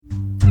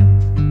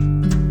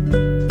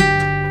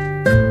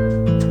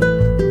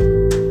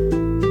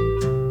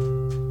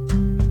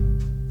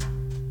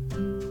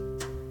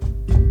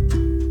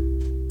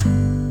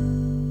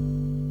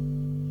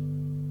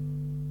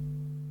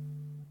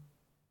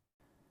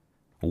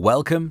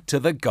Welcome to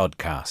the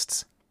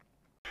Godcasts.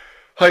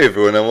 Hi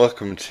everyone and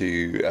welcome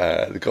to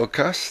the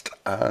Godcast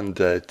and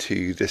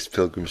to this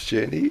Pilgrim's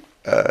Journey.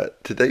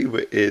 Today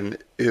we're in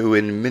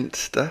Ewerne,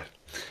 Minster,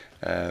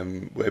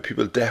 where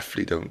people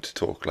definitely don't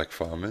talk like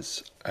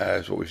farmers,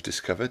 is what we've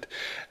discovered.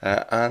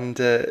 And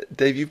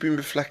Dave, you've been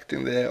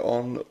reflecting there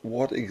on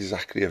what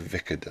exactly a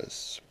vicar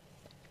does.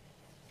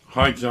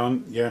 Hi,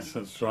 John. Yes,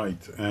 that's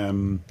right.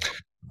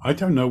 I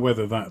don't know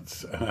whether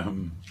that's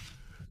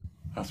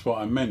what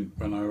I meant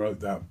when I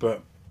wrote that,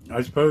 but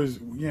I suppose,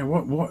 yeah.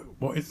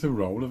 What is the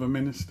role of a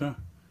minister?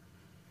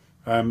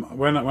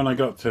 When I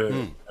got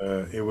to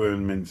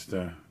Ewerne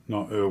Minster,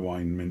 not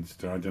Irvine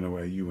Minster, I don't know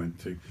where you went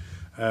to.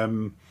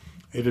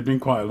 It had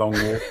been quite a long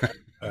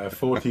walk,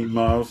 14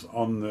 miles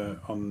on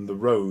the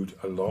road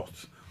a lot.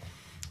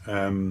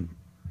 And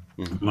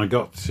I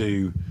got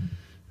to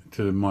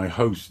my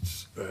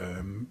hosts,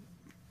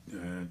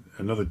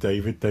 another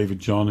David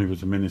John, who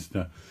was a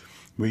minister.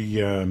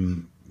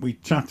 We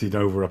chatted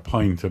over a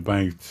pint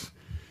about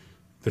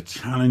the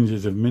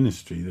challenges of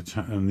ministry,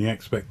 and the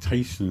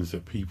expectations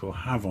that people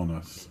have on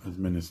us as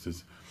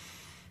ministers.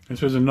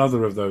 This was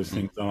another of those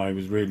things that I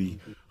was really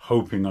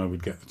hoping I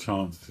would get the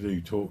chance to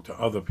do, talk to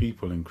other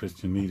people in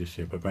Christian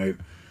leadership about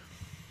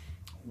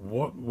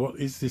what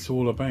is this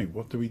all about?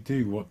 What do we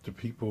do? What do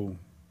people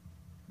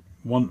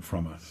want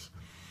from us?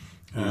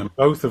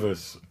 Both of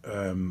us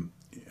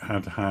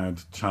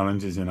had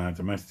challenges in our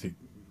domestic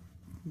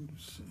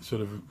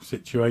sort of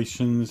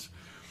situations,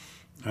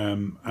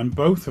 and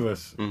both of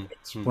us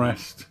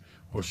expressed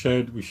or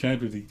shared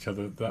with each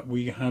other that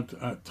we had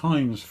at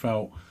times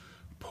felt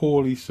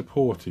poorly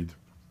supported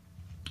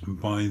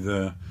by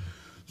the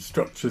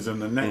structures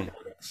and the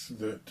networks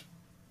that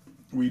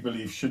we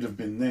believe should have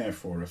been there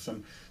for us.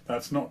 And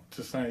that's not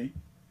to say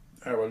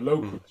our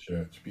local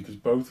church, because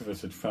both of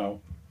us had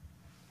felt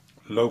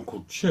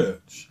local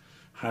church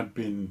had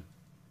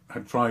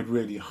tried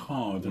really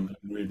hard and done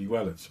really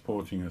well at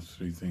supporting us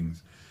through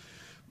things.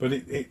 But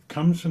it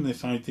comes from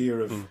this idea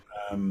of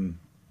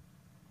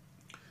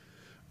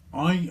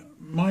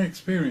my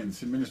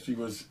experience in ministry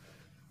was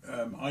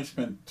I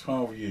spent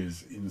 12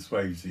 years in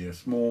Swavesey, a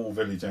small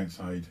village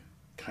outside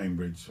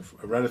Cambridge,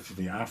 a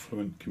relatively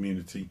affluent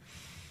community.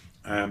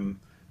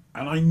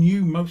 And I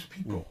knew most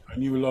people. I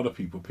knew a lot of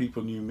people.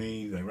 People knew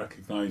me. They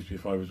recognised me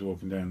if I was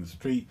walking down the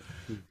street,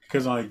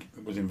 because I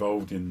was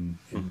involved in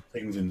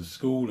things in the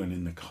school and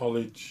in the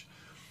college,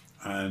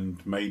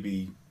 and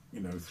maybe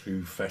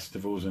through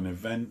festivals and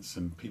events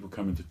and people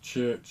coming to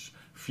church,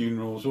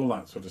 funerals, all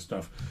that sort of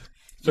stuff.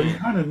 So you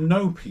kind of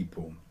know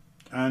people,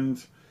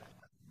 and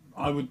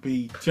I would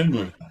be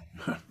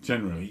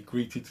generally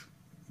greeted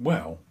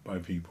well by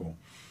people,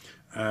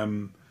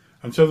 and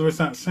so there was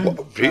that sense.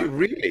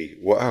 Really?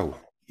 Wow.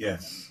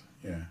 Yes,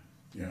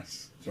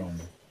 yes, John,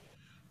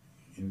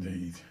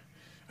 indeed.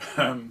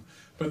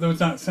 But there was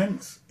that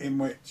sense in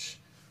which,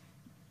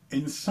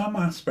 in some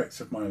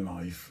aspects of my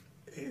life,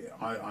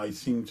 I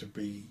seemed to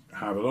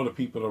have a lot of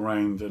people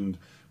around, and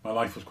my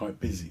life was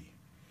quite busy.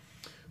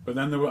 But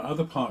then there were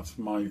other parts of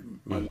my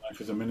life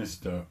as a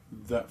minister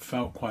that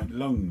felt quite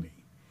lonely.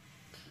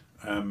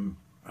 And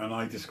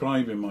I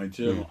describe in my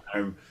journal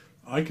how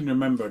I can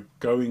remember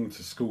going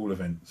to school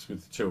events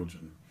with the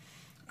children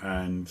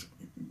and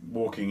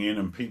walking in,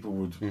 and people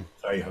would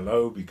say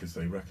hello because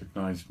they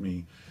recognised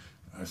me.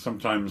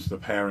 Sometimes the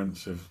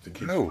parents of the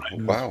kids'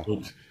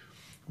 friends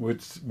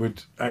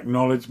would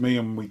acknowledge me,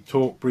 and we'd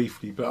talk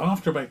briefly. But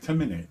after about 10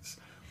 minutes,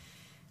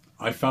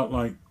 I felt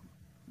like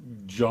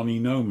Johnny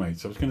No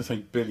Mates. I was going to say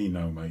Billy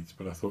No Mates,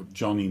 but I thought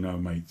Johnny No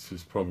Mates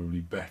was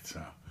probably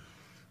better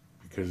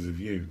because of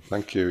you.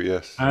 Thank you,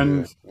 yes.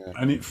 And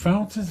it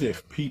felt as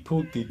if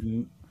people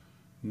didn't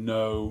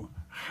know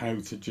how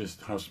to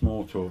just have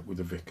small talk with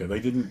a vicar. They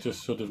didn't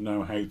just sort of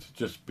know how to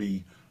just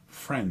be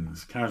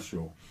friends,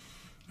 casual.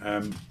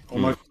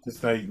 Almost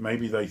as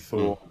maybe they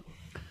thought,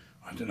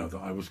 I don't know,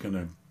 that I was going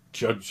to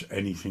judge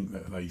anything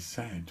that they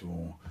said,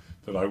 or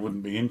that I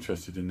wouldn't be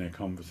interested in their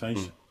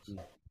conversations.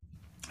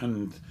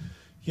 And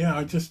yeah,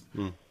 I just,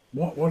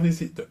 what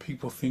is it that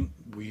people think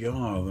we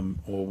are,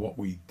 or what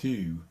we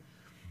do?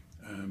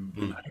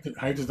 And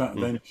how does that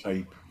then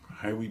shape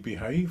how we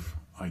behave,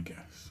 I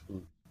guess?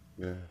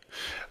 Yeah,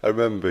 I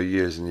remember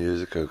years and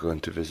years ago going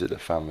to visit a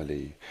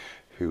family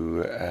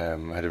who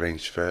had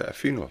arranged for a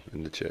funeral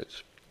in the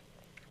church,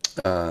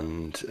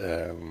 and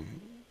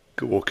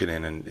walking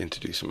in and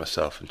introducing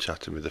myself and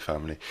chatting with the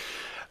family,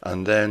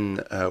 and then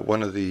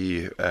one of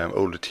the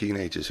older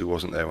teenagers who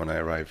wasn't there when I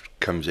arrived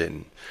comes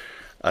in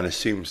and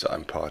assumes that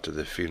I'm part of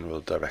the funeral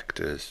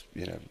director's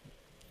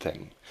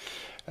thing,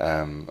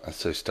 and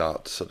so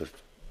starts sort of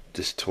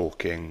just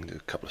talking, a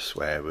couple of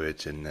swear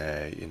words in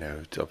there,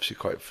 obviously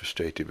quite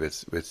frustrated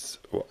with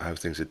how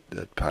things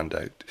had panned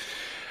out.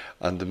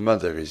 And the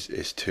mother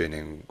is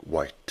turning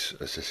white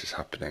as this is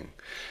happening.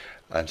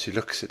 And she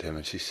looks at him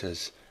and she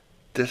says,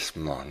 "This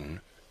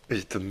man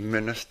is the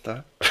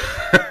minister."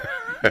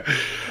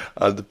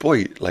 And the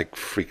boy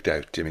freaked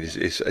out. I mean,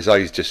 his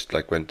eyes just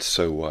went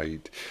so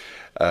wide.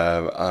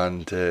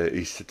 And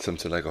he said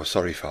something like, "Oh,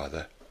 sorry,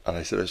 father." and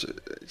I said,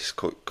 just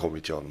call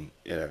me John,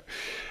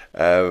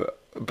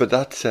 but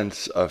that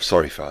sense of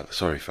sorry,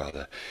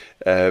 father,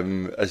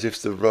 as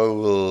if the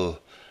role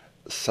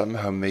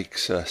somehow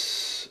makes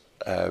us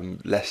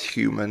less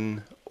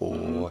human,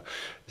 or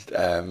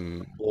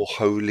more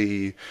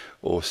holy,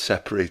 or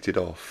separated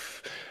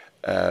off.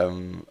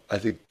 I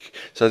think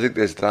so. I think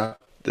there's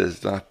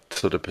that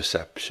sort of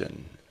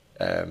perception.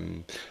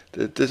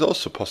 There's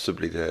also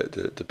possibly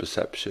the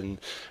perception,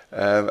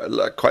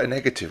 like quite a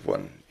negative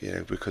one,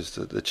 because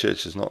the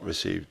church has not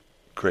received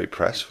great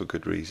press for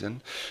good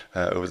reason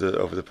over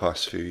the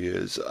past few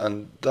years,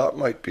 and that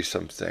might be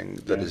something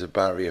that is a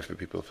barrier for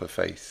people for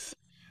faith.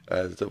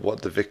 That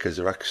what the vicars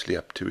are actually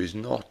up to is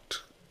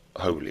not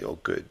holy or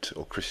good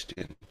or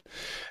Christian,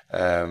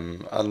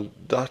 and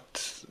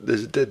that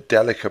there's a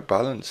delicate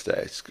balance there.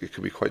 It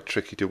can be quite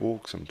tricky to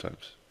walk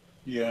sometimes.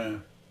 Yeah,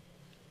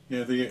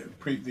 yeah.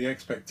 The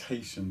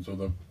expectations or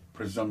the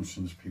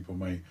presumptions people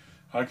make.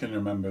 I can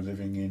remember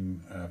living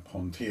in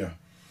Pontia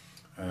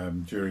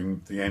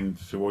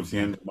towards the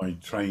end of my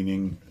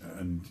training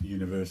and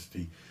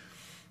university,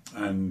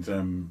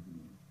 and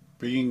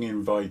being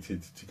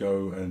invited to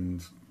go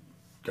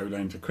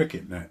down to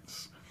cricket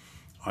nets.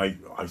 I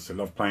used to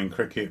love playing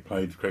cricket.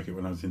 Played cricket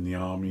when I was in the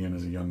army and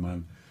as a young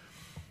man,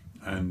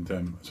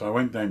 and so I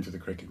went down to the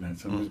cricket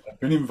nets, and I'd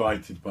been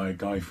invited by a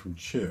guy from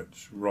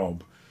church,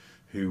 Rob,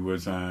 who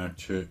was our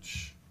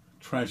church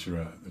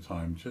treasurer at the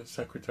time, church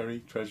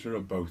secretary, treasurer,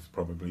 both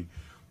probably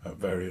at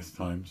various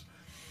times.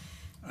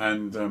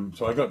 And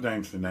so I got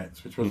down to the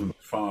nets, which wasn't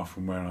far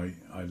from where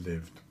I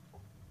lived,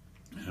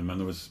 and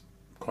there was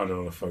quite a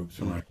lot of folks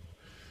around.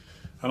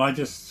 And I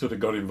just sort of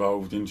got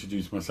involved,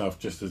 introduced myself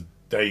just as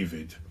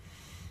David,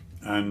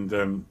 and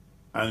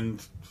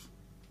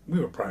we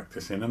were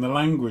practicing, and the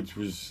language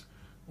was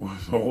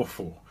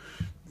awful.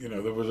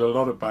 There was a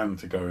lot of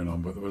banter going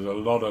on, but there was a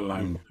lot of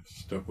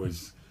language that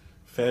was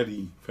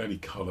fairly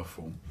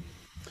colourful.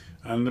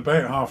 And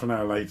about half an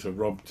hour later,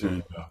 Rob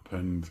turned up,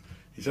 and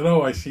he said,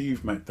 "Oh, I see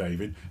you've met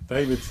David.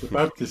 David's the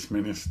Baptist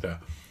minister."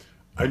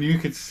 And you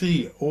could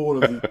see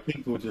all of these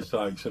people just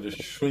like sort of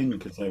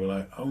shrink as they were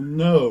like, "Oh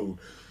no,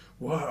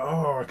 what?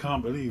 Oh, I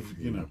can't believe."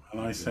 And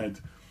I said,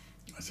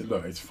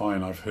 "Look, it's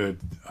fine. I've heard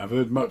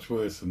much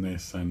worse than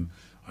this, and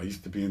I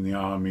used to be in the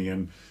army."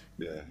 And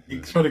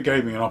it sort of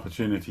gave me an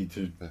opportunity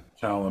to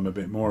tell them a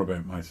bit more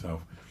about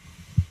myself.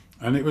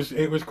 And it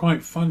was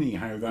quite funny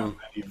how that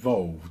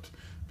evolved,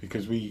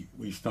 because I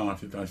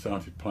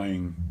started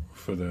playing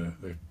for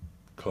the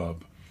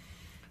club,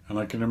 and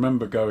I can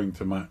remember going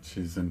to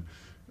matches, and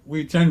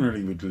we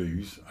generally would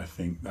lose. I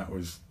think that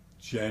was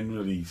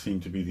generally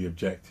seemed to be the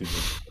objective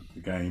of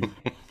the game.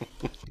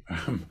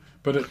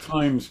 But at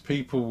times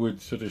people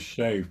would sort of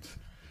shout,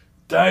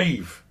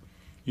 "Dave,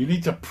 you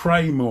need to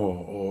pray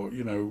more," or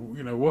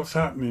what's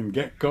happening?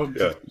 Get God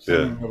to do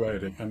something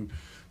about it. And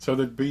so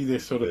there'd be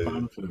this sort of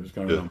banter that was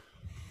going on.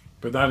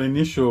 But that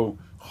initial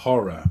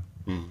horror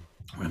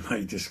when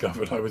they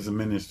discovered I was a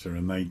minister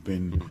and they'd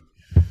been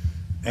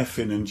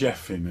effing and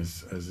jeffing,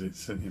 as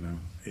it's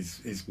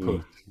is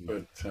put.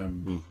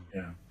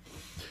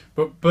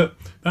 But but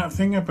that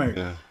thing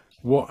about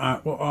what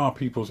are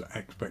people's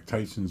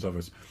expectations of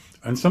us,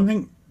 and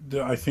something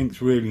that I think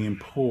is really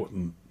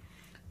important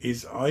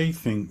is I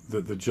think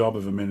that the job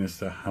of a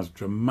minister has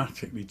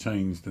dramatically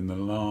changed in the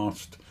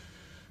last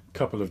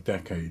couple of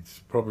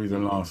decades, probably the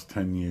last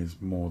 10 years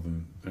more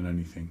than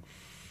anything,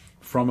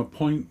 from a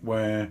point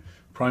where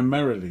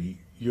primarily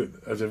you,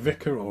 as a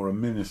vicar or a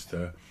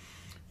minister,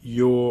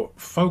 your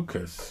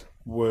focus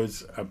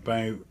was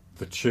about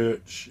the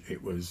church.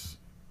 It was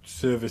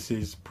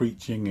services,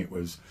 preaching, it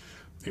was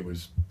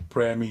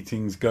prayer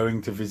meetings,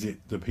 going to visit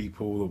the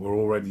people that were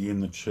already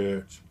in the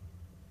church,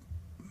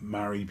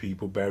 marry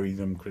people, bury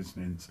them,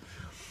 christenings.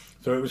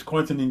 So it was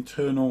quite an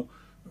internal,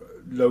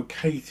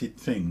 located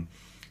thing.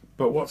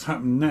 But what's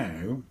happened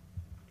now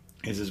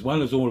is, as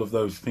well as all of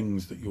those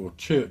things that your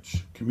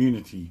church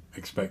community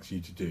expects you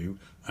to do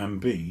and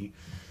be,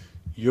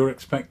 you're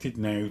expected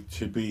now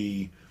to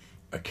be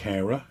a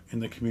carer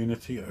in the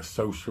community, a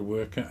social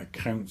worker, a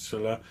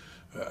counsellor,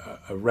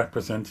 a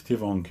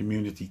representative on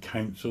community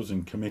councils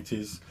and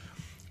committees,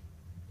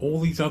 all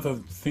these other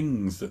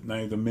things that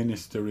now the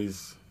minister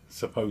is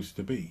supposed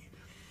to be.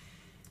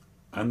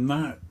 And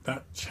that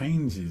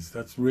changes,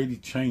 that's really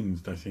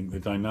changed, I think, the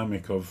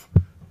dynamic of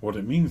what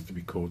it means to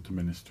be called to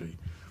ministry.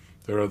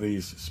 There are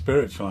these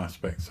spiritual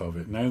aspects of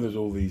it. Now there's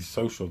all these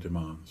social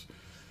demands.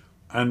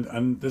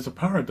 And there's a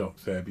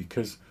paradox there,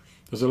 because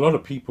there's a lot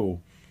of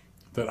people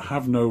that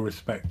have no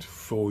respect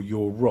for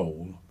your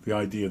role, the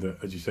idea that,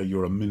 as you say,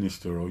 you're a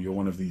minister or you're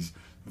one of these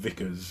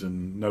vicars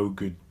and no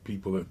good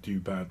people that do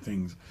bad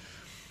things.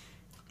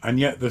 And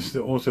yet there's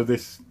also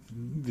this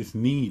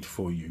need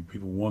for you.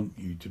 People want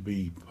you to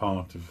be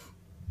part of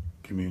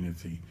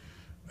community.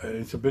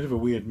 It's a bit of a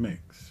weird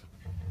mix.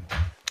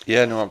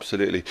 Yeah, no,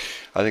 absolutely.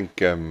 I think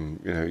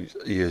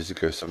years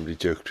ago somebody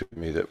joked with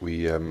me that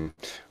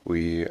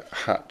we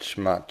hatch,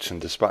 match,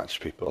 and dispatch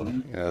people.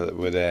 That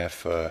we're there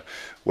for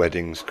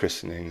weddings,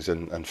 christenings,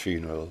 and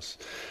funerals.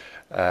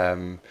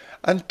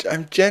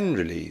 And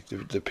generally,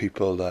 the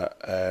people that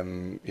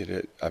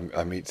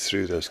I meet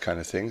through those kind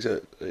of things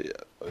are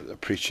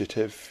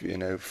appreciative,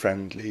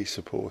 friendly,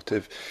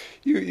 supportive.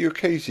 You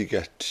occasionally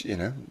get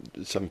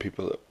some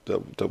people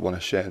that want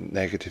to share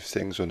negative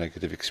things or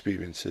negative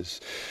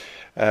experiences.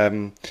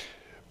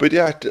 But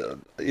yeah,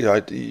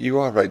 you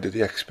are right that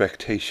the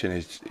expectation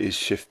is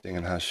shifting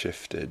and has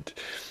shifted.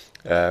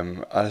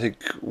 I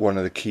think one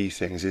of the key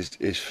things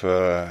is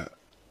for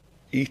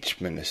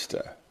each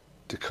minister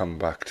to come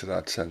back to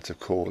that sense of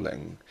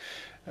calling.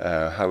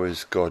 How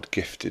has God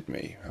gifted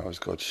me? How has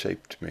God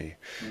shaped me?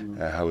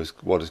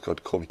 What has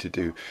God called me to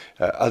do?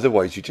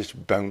 Otherwise, you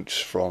just bounce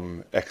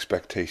from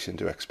expectation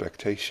to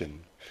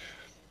expectation.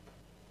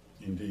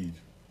 Indeed.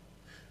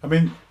 I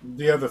mean,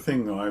 the other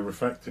thing that I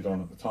reflected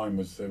on at the time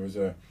was there was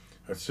a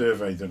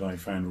survey that I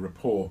found, a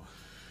report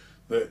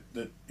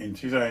that in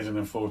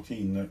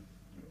 2014 that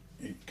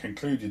it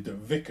concluded that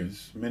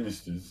vicars,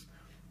 ministers,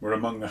 were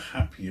among the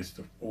happiest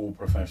of all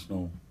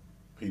professional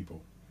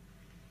people.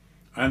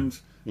 And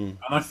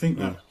I think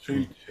that's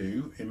true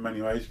too in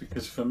many ways,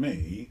 because for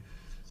me,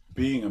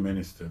 being a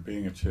minister,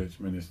 being a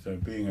church minister,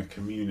 being a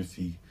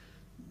community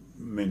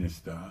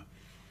minister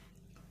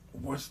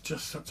was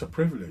just such a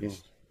privilege.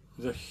 It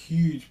was a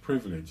huge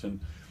privilege,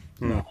 and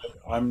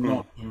I'm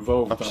not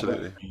involved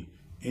Absolutely. directly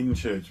in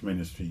church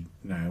ministry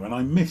now, and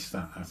I miss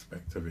that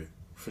aspect of it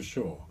for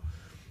sure.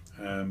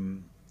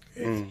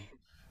 It's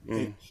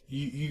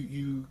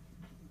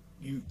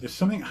there's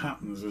something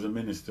happens as a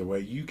minister where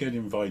you get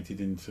invited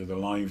into the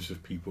lives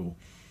of people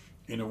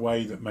in a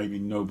way that maybe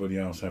nobody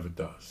else ever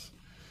does,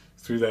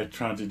 through their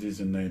tragedies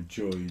and their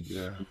joys,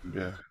 Yeah,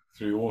 yeah,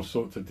 through all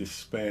sorts of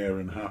despair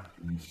and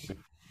happiness,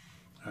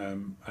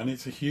 and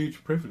it's a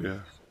huge privilege. yeah.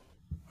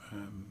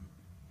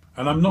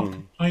 And I'm not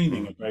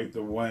complaining about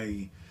the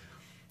way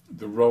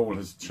the role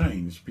has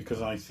changed,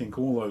 because I think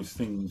all those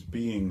things,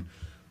 being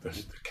the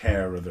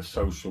carer, the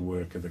social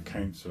worker, the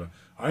counsellor,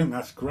 I think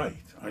that's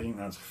great. I think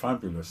that's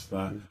fabulous.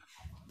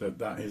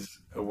 That is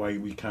a way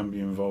we can be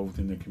involved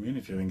in the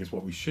community. I think it's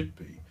what we should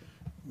be.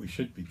 We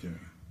should be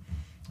doing.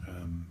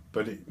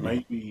 But it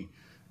maybe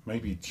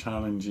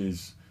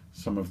challenges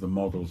some of the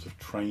models of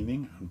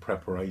training and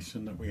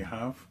preparation that we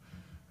have.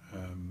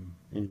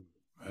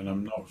 And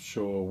I'm not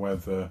sure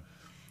whether,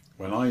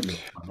 when I look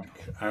back,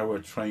 our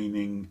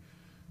training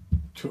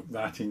took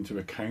that into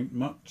account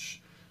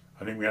much.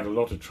 I think we had a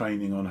lot of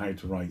training on how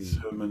to write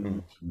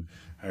sermons and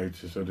how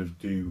to sort of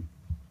do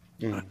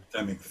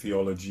academic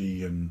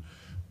theology,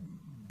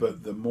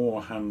 but the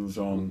more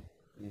hands-on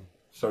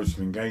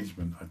social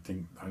engagement, I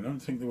don't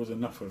think there was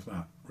enough of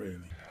that really.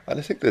 And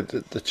I think that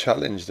the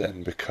challenge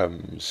then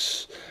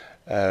becomes,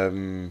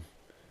 and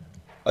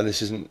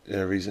this isn't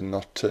a reason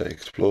not to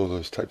explore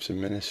those types of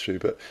ministry,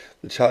 but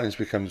the challenge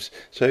becomes,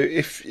 so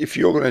if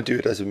you're going to do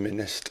it as a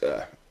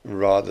minister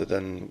rather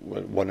than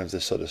one of the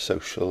sort of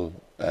social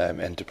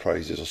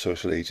enterprises or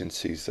social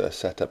agencies that are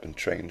set up and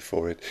trained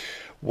for it,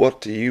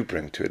 what do you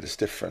bring to it that's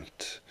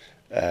different?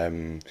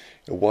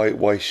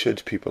 Why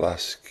should people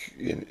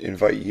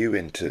invite you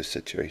into a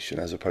situation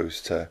as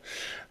opposed to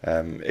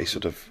a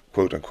sort of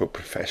quote unquote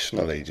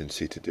professional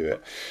agency to do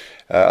it?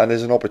 And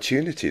there's an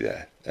opportunity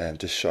there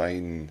to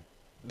shine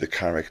the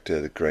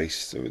character, the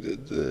grace,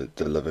 the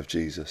love of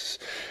Jesus.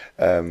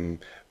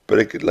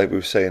 But like we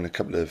were saying a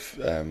couple of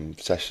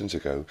sessions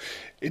ago,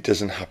 it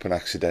doesn't happen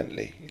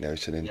accidentally.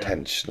 It's an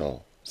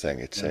intentional thing.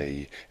 It's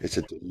a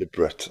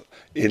deliberate.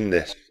 In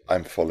this,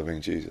 I'm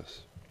following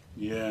Jesus.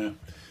 Yeah,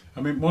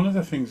 I mean, one of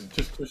the things,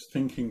 just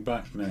thinking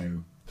back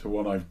now to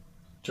what I've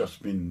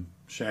just been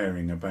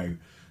sharing about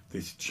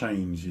this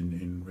change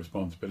in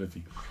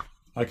responsibility,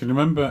 I can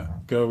remember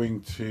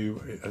going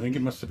to, I think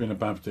it must have been a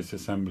Baptist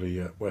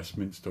assembly at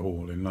Westminster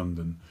Hall in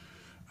London,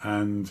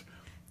 and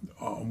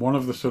one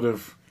of the sort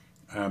of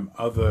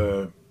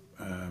other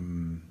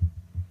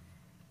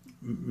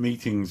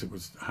meetings that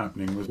was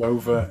happening was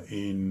over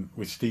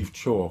with Steve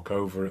Chalk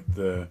over at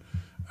the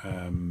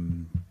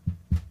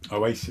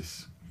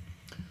Oasis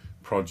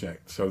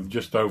project. So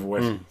just over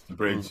Westminster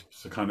Bridge,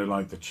 so kind of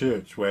like the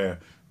church where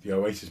the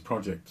Oasis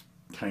project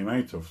came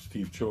out of,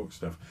 Steve Chalk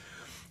stuff.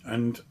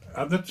 And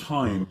at the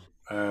time,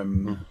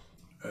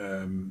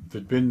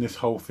 there'd been this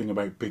whole thing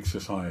about big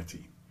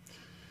society,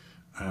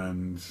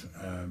 and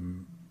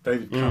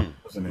David Cameron,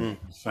 wasn't it,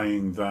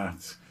 saying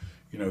that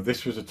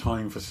this was a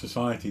time for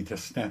society to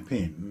step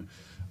in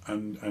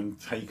and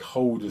take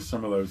hold of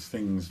some of those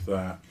things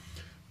that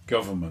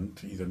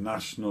government, either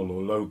national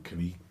or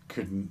locally,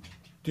 couldn't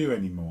do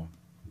anymore.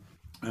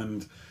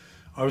 And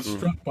I was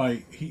struck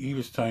by, he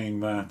was saying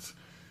that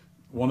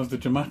one of the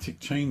dramatic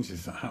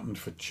changes that happened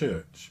for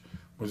church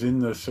was in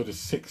the sort of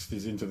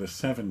 60s into the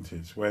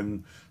 70s,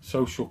 when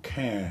social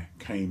care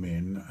came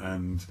in,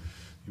 and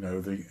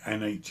the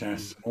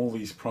NHS, all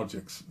these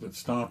projects that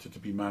started to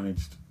be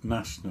managed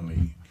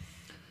nationally,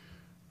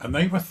 and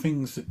they were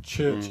things that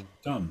church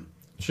had done.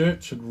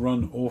 Church had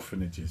run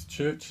orphanages,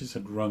 churches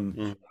had run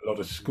a lot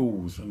of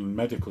schools and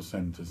medical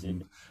centres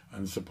and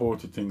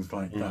supported things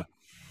like that.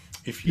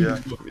 If you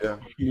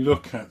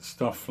look at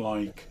stuff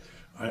like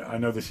I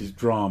know this is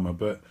drama,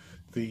 but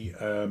the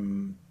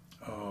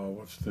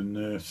what's the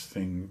nurse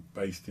thing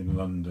based in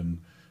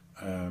London?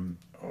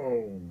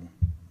 Oh,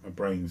 my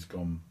brain's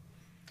gone.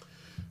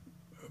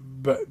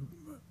 But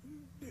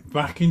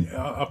back in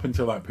up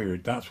until that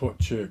period, that's what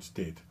church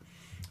did.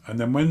 And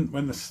then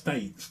when the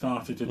state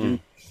started to do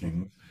these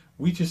things,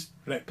 we just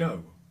let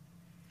go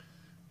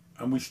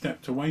and we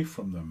stepped away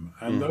from them.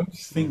 And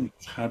those things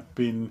had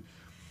been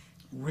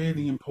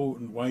really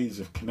important ways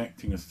of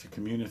connecting us to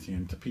community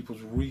and to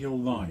people's real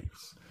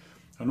lives.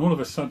 And all of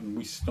a sudden,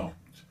 we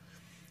stopped.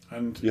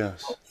 And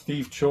Yes. what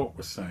Steve Chalk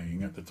was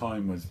saying at the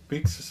time was,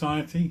 big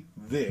society,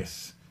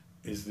 this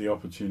is the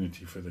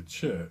opportunity for the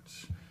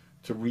church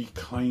to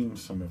reclaim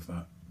some of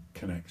that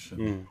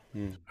connection.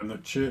 And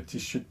that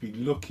churches should be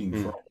looking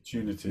for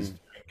opportunities to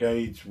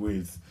engage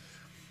with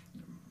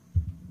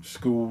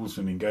schools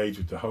and engage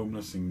with the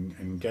homeless and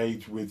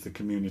engage with the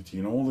community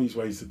in all these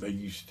ways that they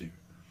used to.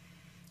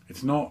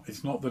 It's not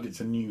that it's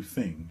a new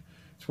thing.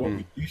 It's what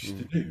we used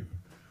to do.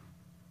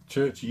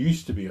 Church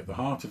used to be at the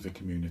heart of the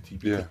community,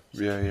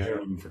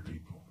 caring for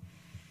people.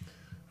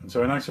 And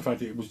so in actual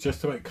fact, it was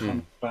just about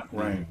coming back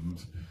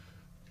round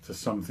to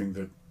something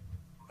that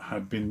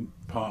had been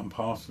part and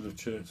parcel of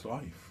church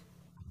life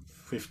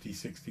 50,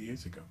 60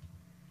 years ago.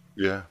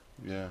 Yeah,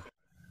 yeah,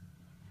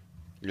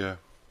 yeah.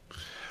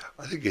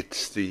 I think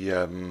it's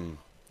the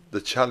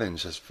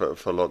challenge for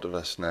a lot of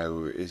us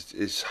now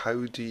is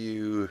how do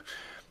you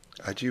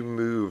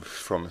move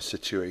from a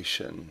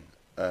situation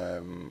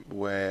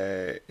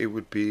where it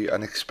would be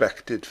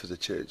unexpected for the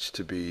church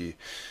to be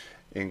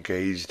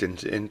engaged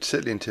in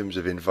certainly in terms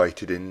of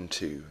invited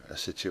into a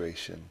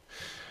situation,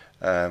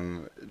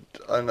 and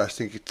I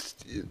think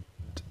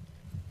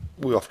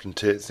we often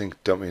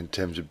think, don't we, in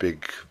terms of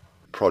big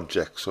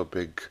projects or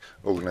big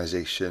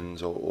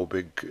organisations or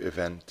big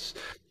events,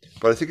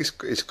 but I think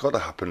it's got to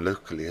happen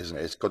locally, isn't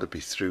it? It's got to be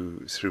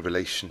through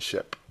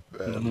relationship,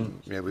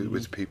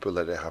 with people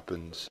that it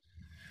happens.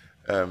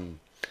 Um,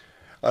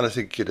 and I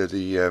think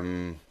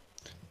the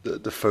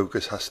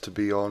focus has to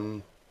be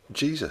on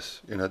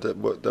Jesus.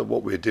 That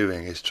what we're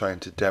doing is trying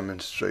to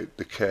demonstrate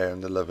the care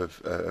and the love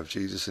of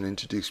Jesus and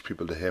introduce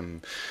people to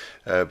Him,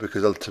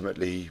 because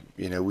ultimately,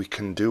 we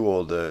can do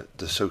all the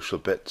social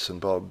bits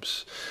and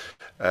bobs,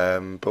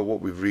 but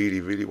what we really,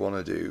 really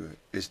want to do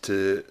is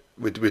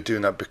we're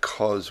doing that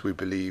because we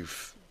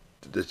believe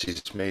that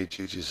Jesus made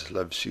you, Jesus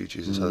loves you,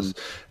 Jesus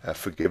has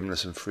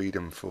forgiveness and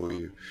freedom for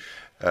you,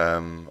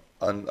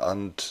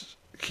 and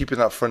keeping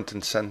that front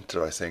and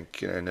centre, I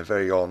think, in a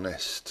very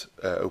honest,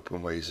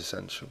 open way is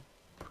essential.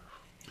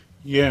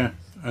 Yeah,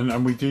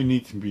 and we do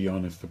need to be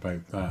honest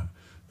about that,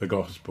 the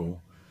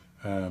gospel.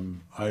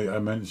 I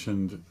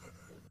mentioned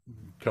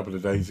a couple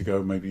of days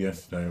ago, maybe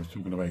yesterday, I was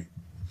talking about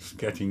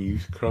getting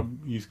youth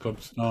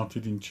clubs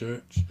started in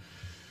church.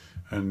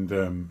 And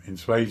in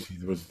Swayze,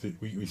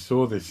 we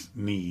saw this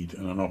need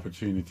and an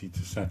opportunity to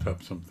set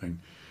up something.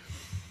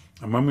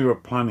 And when we were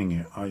planning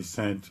it, I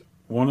said,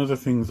 one of the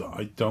things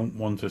I don't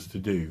want us to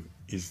do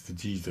is the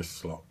Jesus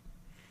slot.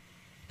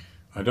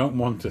 I don't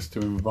want us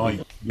to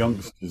invite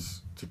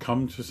youngsters to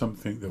come to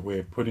something that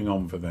we're putting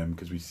on for them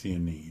because we see a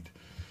need,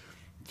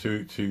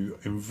 to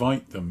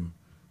invite them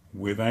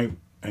without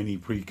any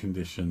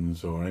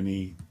preconditions or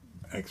any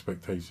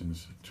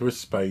expectations to a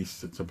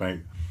space that's about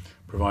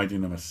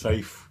providing them a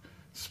safe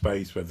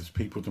space where there's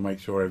people to make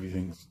sure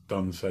everything's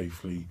done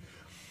safely.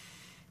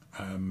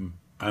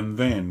 And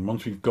then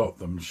once we've got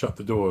them, shut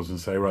the doors and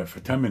say, right, for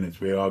 10 minutes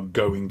we are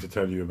going to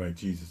tell you about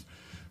Jesus.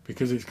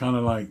 Because it's kind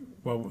of like,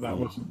 well, that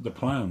wasn't the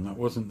plan, that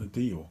wasn't the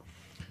deal.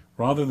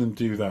 Rather than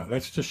do that,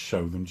 let's just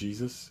show them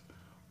Jesus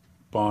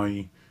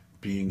by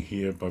being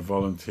here, by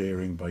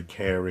volunteering, by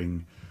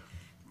caring,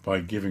 by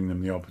giving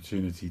them the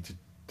opportunity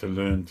to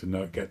learn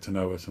to get to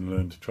know us and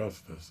learn to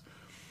trust us.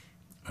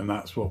 And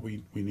that's what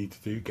we need to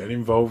do. Get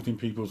involved in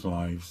people's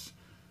lives.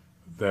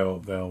 They'll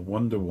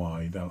wonder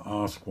why, they'll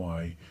ask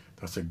why.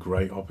 That's a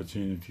great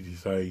opportunity to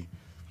say,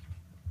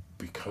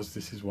 because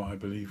this is what I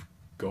believe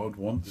God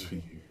wants for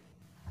you.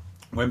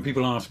 When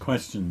people ask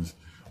questions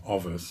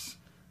of us,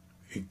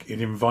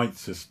 it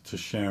invites us to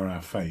share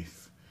our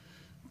faith.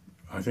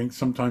 I think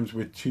sometimes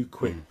we're too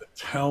quick to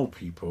tell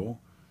people,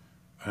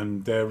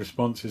 and their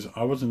response is,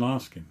 I wasn't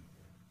asking.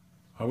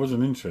 I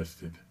wasn't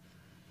interested.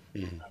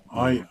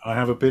 I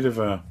have a bit of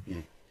a,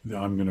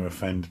 I'm going to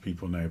offend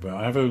people now, but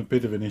I have a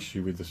bit of an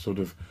issue with the sort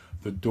of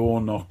the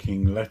door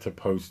knocking, letter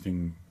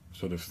posting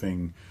sort of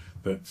thing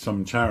that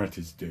some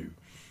charities do,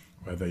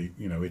 where they,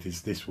 it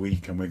is this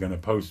week and we're going to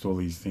post all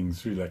these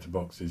things through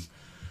letterboxes,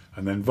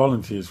 and then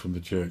volunteers from the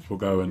church will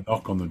go and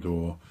knock on the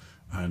door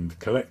and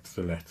collect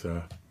the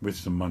letter with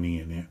some money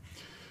in it.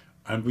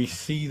 And we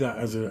see that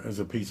as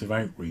a piece of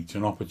outreach,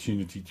 an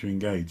opportunity to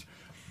engage.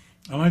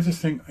 And I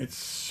just think it's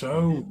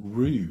so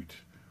rude.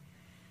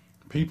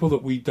 People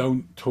that we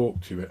don't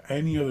talk to at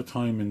any other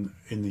time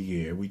in the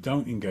year, we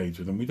don't engage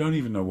with them, we don't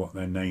even know what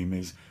their name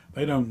is,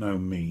 they don't know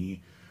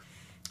me.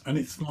 And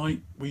it's like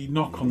we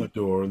knock on the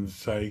door and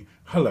say,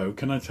 hello,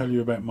 can I tell you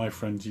about my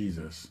friend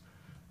Jesus?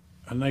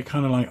 And they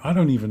kind of like, I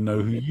don't even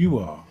know who you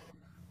are.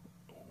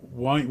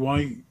 why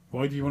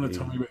do you want to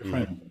tie me with a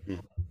friend?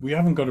 We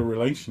haven't got a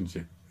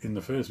relationship in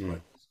the first place,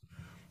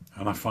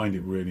 and I find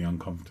it really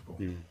uncomfortable.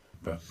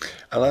 But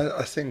And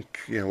I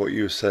think what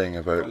you were saying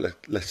about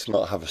let's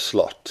not have a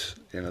slot.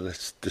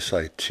 Let's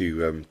decide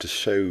to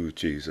show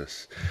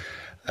Jesus.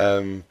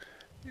 Um,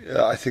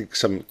 yeah, I think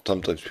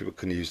sometimes people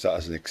can use that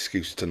as an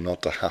excuse to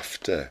not to have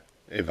to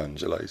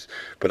evangelize.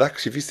 But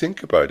actually, if you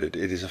think about it,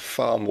 it is a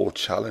far more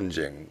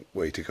challenging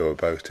way to go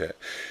about it.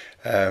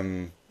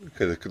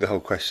 The whole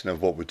question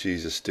of what would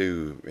Jesus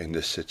do in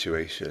this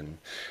situation,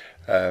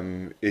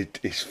 it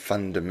is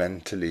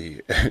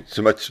fundamentally it's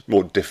a much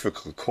more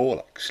difficult call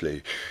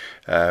actually.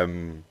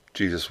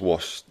 Jesus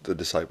washed the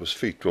disciples'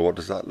 feet. Well, what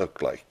does that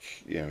look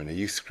like, in a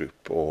youth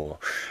group, or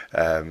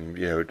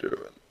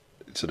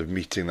sort of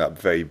meeting that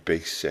very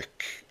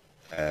basic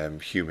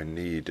human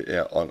need,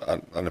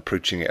 and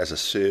approaching it as a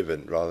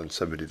servant rather than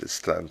somebody that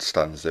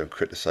stands there and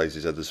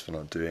criticizes others for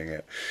not doing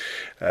it.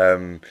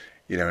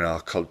 In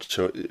our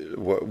culture,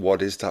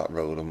 what is that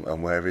role,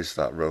 and where is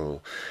that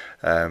role?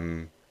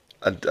 And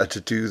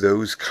to do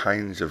those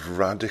kinds of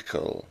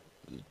radical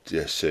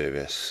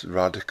service,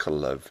 radical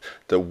love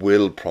that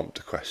will prompt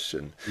a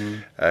question.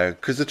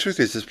 Because the truth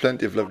is, there's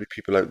plenty of lovely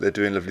people out there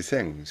doing lovely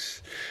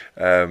things,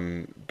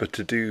 but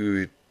to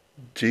do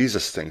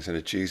Jesus things in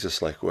a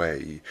Jesus-like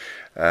way,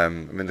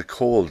 the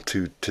call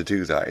to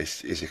do that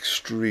is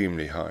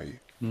extremely high.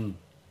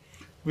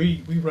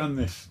 we ran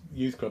this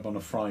youth club on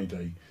a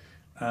Friday,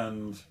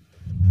 and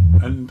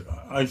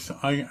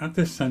I had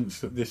this sense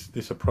that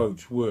this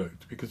approach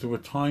worked, because there were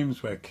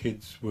times where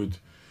kids would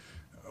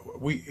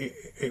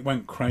it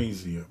went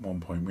crazy at one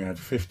point. We had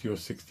 50 or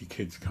 60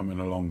 kids coming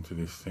along to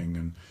this thing,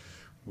 and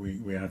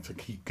we had to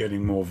keep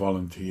getting more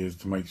volunteers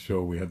to make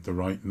sure we had the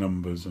right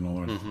numbers and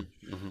all that.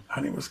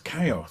 And it was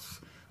chaos.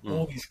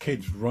 All these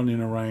kids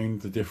running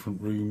around the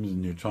different rooms,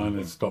 and you're trying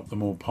to stop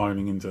them all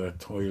piling into their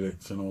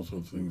toilets and all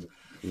sorts of things.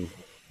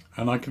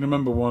 And I can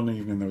remember one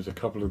evening there was a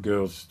couple of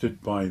girls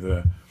stood by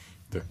the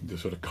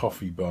sort of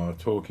coffee bar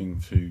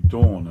talking to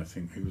Dawn, I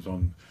think, who was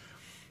on.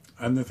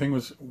 And the thing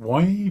was,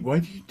 why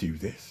do you do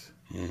this?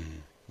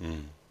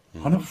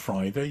 On a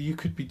Friday, you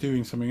could be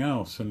doing something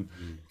else. And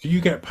do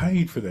you get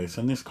paid for this?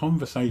 And this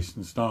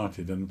conversation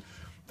started, and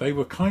they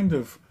were kind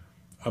of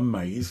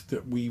amazed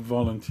that we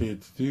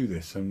volunteered to do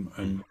this,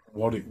 and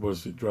what it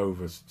was that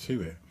drove us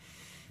to it.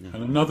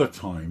 And another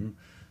time,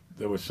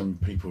 there were some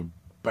people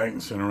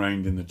bouncing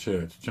around in the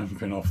church,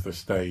 jumping off the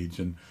stage,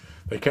 and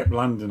they kept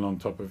landing on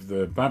top of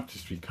the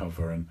baptistry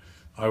cover. And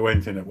I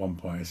went in at one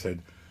point, I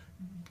said,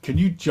 can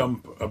you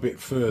jump a bit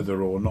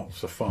further or not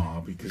so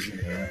far, because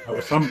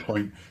at some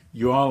point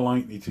you are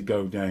likely to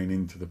go down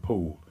into the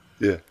pool.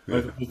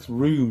 This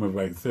room of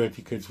about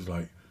 30 kids was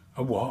like,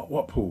 a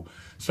what pool?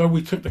 So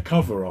we took the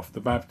cover off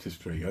the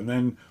baptistry, and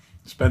then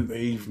spent the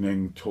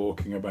evening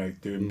talking about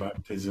doing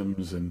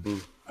baptisms, and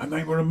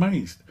they were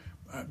amazed.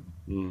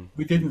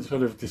 We didn't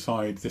sort of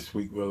decide this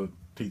week we'll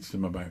teach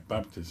them about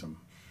baptism.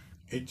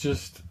 It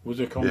just was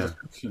a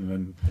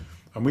conversation,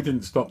 and we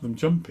didn't stop them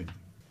jumping.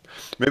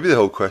 Maybe the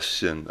whole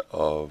question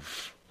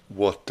of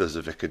what does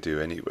a vicar do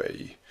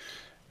anyway?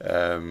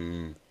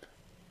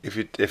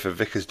 If a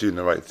vicar's doing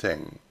the right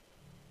thing,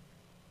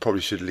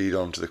 probably should lead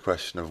on to the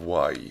question of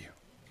why.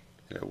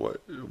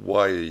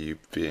 Why are you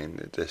being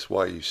this?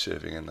 Why are you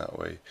serving in that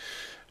way?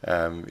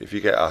 If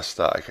you get asked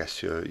that, I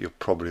guess you're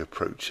probably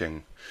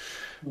approaching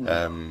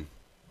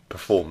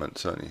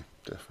performance, aren't you?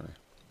 Definitely.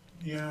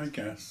 Yeah, I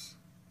guess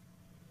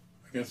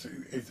it's,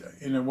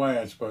 in a way,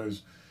 I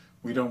suppose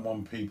we don't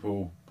want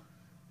people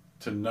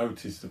to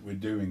notice that we're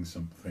doing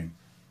something.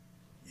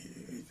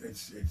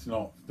 It's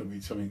not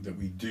that something that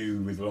we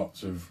do with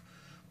lots of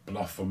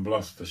bluff and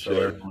bluster so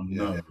everyone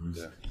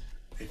knows.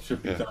 It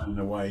should be done in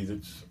a way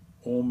that's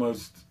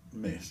almost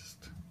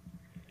missed,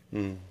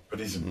 but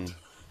isn't.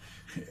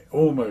 It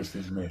almost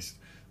is missed,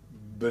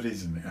 but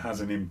isn't. It has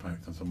an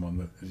impact on someone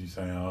that, as you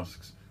say,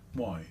 asks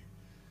why,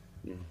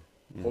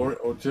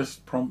 or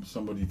just prompts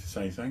somebody to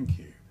say thank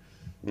you.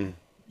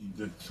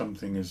 That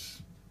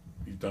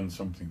you've done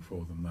something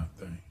for them that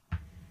day.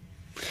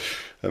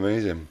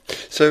 Amazing.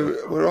 So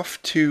we're off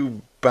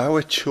to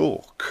Bower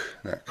Chalk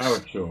next. Bower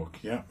Chalk,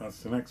 yeah, that's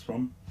the next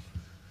one.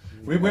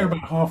 We're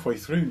about halfway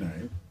through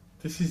now.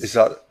 Is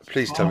that?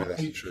 Please tell me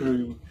that's true.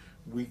 Through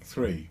week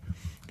 3,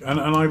 and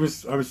I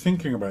was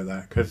thinking about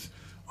that, because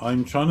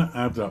I'm trying to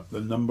add up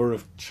the number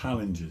of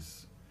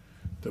challenges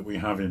that we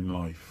have in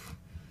life,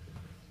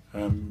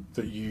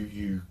 that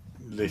you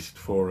list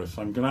for us.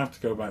 I'm going to have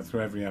to go back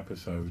through every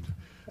episode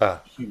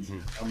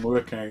and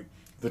work out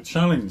the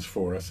challenge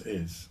for us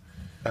is.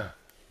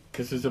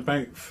 Because there's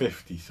about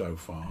 50 so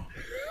far.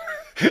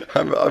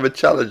 I'm a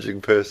challenging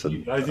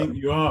person. I think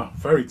you are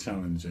very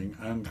challenging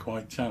and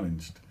quite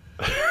challenged.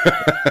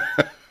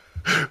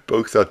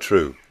 Both are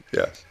true.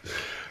 Yes.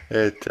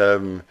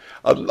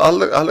 I'll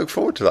look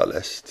forward to that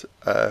list.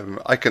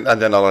 I can,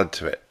 and then I'll add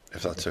to it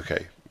if that's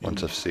okay.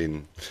 Once I've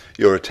seen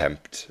your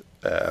attempt,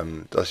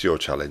 that's your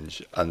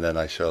challenge, and then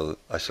I shall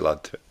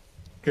add to it.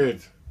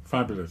 Good,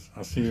 fabulous.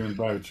 I'll see you in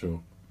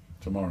Bowchalk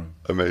tomorrow.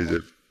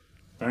 Amazing.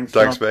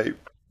 Thanks, mate.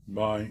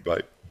 Bye.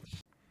 Bye.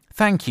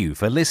 Thank you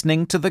for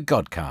listening to the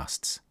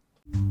Godcasts.